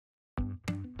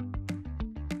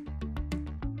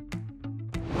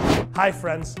Hi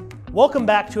friends, welcome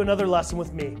back to another lesson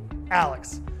with me,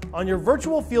 Alex, on your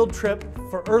virtual field trip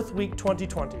for Earth Week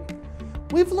 2020.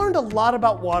 We've learned a lot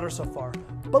about water so far,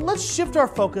 but let's shift our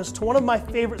focus to one of my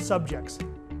favorite subjects,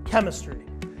 chemistry.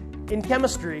 In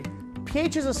chemistry,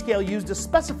 pH is a scale used to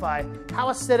specify how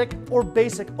acidic or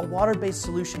basic a water-based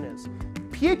solution is.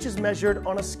 pH is measured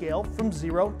on a scale from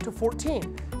 0 to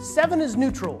 14. 7 is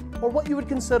neutral, or what you would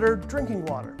consider drinking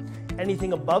water.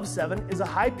 Anything above 7 is a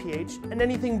high pH, and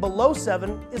anything below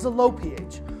 7 is a low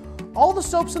pH. All the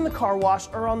soaps in the car wash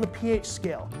are on the pH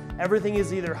scale. Everything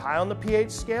is either high on the pH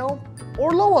scale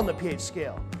or low on the pH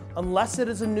scale, unless it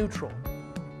is a neutral.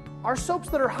 Our soaps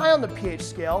that are high on the pH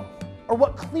scale are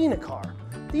what clean a car.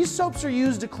 These soaps are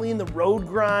used to clean the road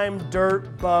grime,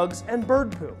 dirt, bugs, and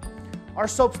bird poo. Our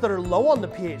soaps that are low on the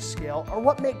pH scale are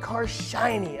what make cars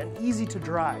shiny and easy to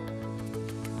dry.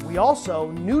 We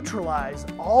also neutralize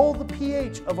all the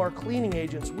pH of our cleaning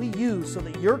agents we use so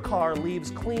that your car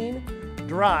leaves clean,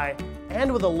 dry,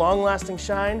 and with a long-lasting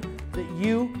shine that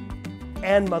you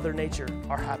and Mother Nature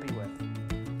are happy with.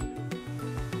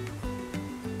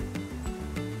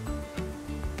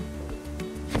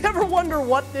 You ever wonder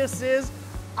what this is?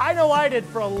 I know I did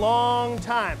for a long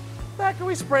time. Back when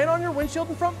we spray it on your windshield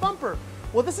and front bumper.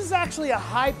 Well, this is actually a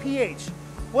high pH.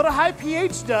 What a high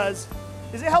pH does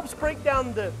is it helps break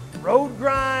down the road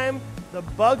grime, the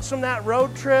bugs from that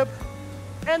road trip,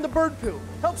 and the bird poo.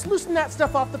 Helps loosen that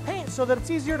stuff off the paint so that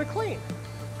it's easier to clean.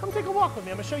 Come take a walk with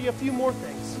me. I'm going to show you a few more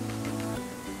things.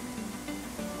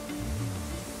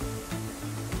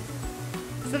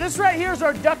 So this right here is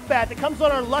our duck bat that comes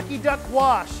on our Lucky Duck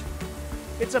wash.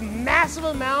 It's a massive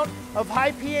amount of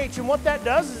high pH, and what that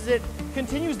does is it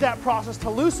continues that process to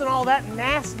loosen all that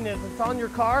nastiness that's on your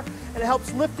car, and it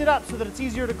helps lift it up so that it's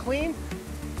easier to clean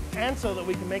and so that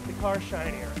we can make the car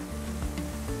shinier.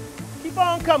 Keep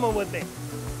on coming with me.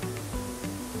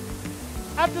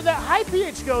 After that high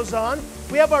pH goes on,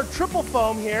 we have our triple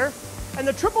foam here, and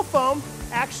the triple foam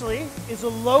actually is a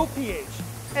low pH,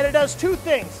 and it does two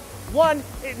things. One,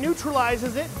 it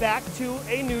neutralizes it back to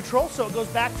a neutral, so it goes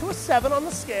back to a 7 on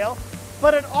the scale,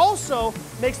 but it also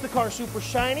makes the car super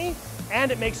shiny,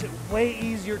 and it makes it way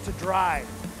easier to dry.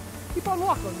 Keep on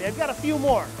walking with me, I've got a few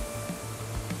more.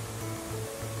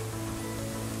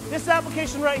 This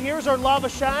application right here is our Lava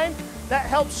Shine. That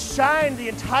helps shine the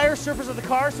entire surface of the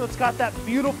car so it's got that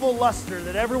beautiful luster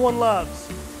that everyone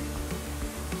loves.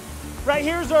 Right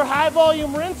here is our high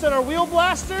volume rinse and our wheel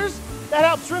blasters. That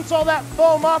helps rinse all that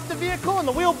foam off the vehicle, and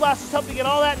the wheel blasters help you get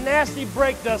all that nasty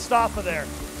brake dust off of there.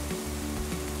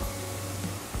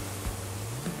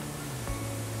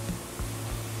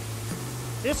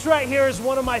 This right here is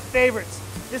one of my favorites.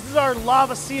 This is our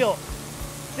Lava Seal.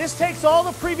 This takes all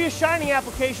the previous shining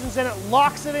applications and it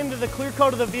locks it into the clear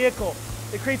coat of the vehicle.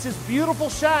 It creates this beautiful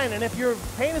shine, and if your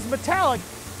paint is metallic,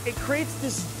 it creates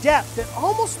this depth that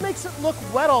almost makes it look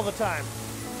wet all the time.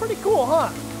 Pretty cool, huh?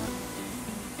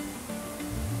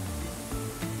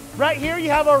 Right here you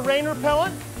have our rain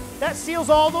repellent. That seals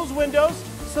all those windows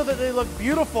so that they look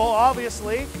beautiful,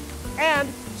 obviously, and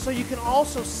so you can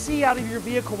also see out of your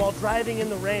vehicle while driving in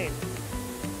the rain.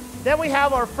 Then we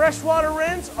have our freshwater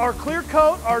rinse, our clear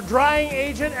coat, our drying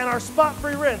agent, and our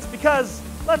spot-free rinse, because,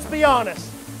 let's be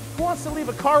honest, who wants to leave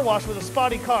a car wash with a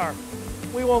spotty car?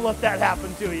 We won't let that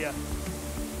happen to you.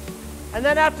 And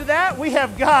then after that, we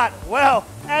have got, well,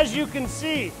 as you can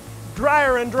see,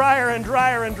 drier and drier and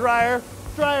drier and drier,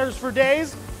 dryers for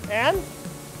days, and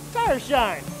tire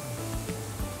shine.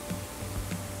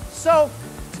 So,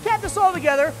 to cap this all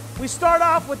together, we start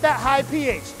off with that high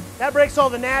pH. That breaks all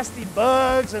the nasty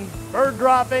bugs and bird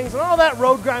droppings and all that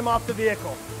road grime off the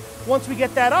vehicle. Once we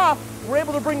get that off, we're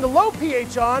able to bring the low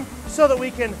pH on so that we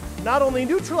can not only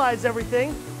neutralize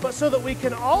everything, but so that we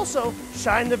can also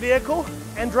shine the vehicle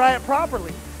and dry it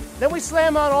properly. Then we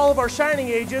slam on all of our shining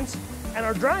agents and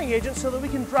our drying agents so that we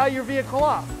can dry your vehicle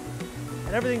off.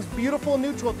 And everything's beautiful and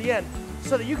neutral at the end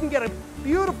so that you can get a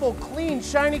beautiful, clean,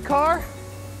 shiny car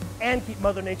and keep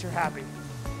Mother Nature happy.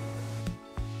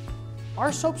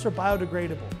 Our soaps are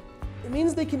biodegradable. It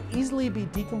means they can easily be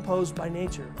decomposed by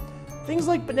nature. Things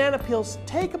like banana peels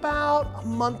take about a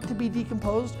month to be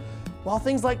decomposed, while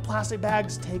things like plastic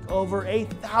bags take over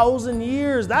 1,000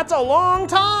 years. That's a long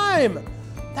time!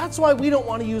 That's why we don't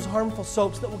want to use harmful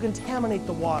soaps that will contaminate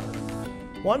the water.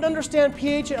 Want to understand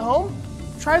pH at home?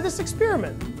 Try this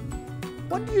experiment.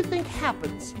 What do you think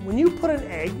happens when you put an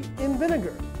egg in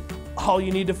vinegar? All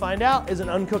you need to find out is an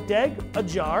uncooked egg, a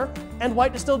jar, and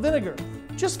white distilled vinegar.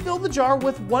 Just fill the jar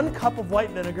with 1 cup of white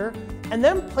vinegar and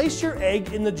then place your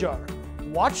egg in the jar.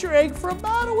 Watch your egg for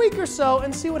about a week or so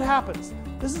and see what happens.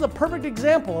 This is a perfect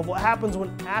example of what happens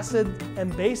when acid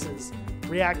and bases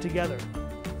react together.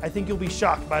 I think you'll be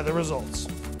shocked by the results.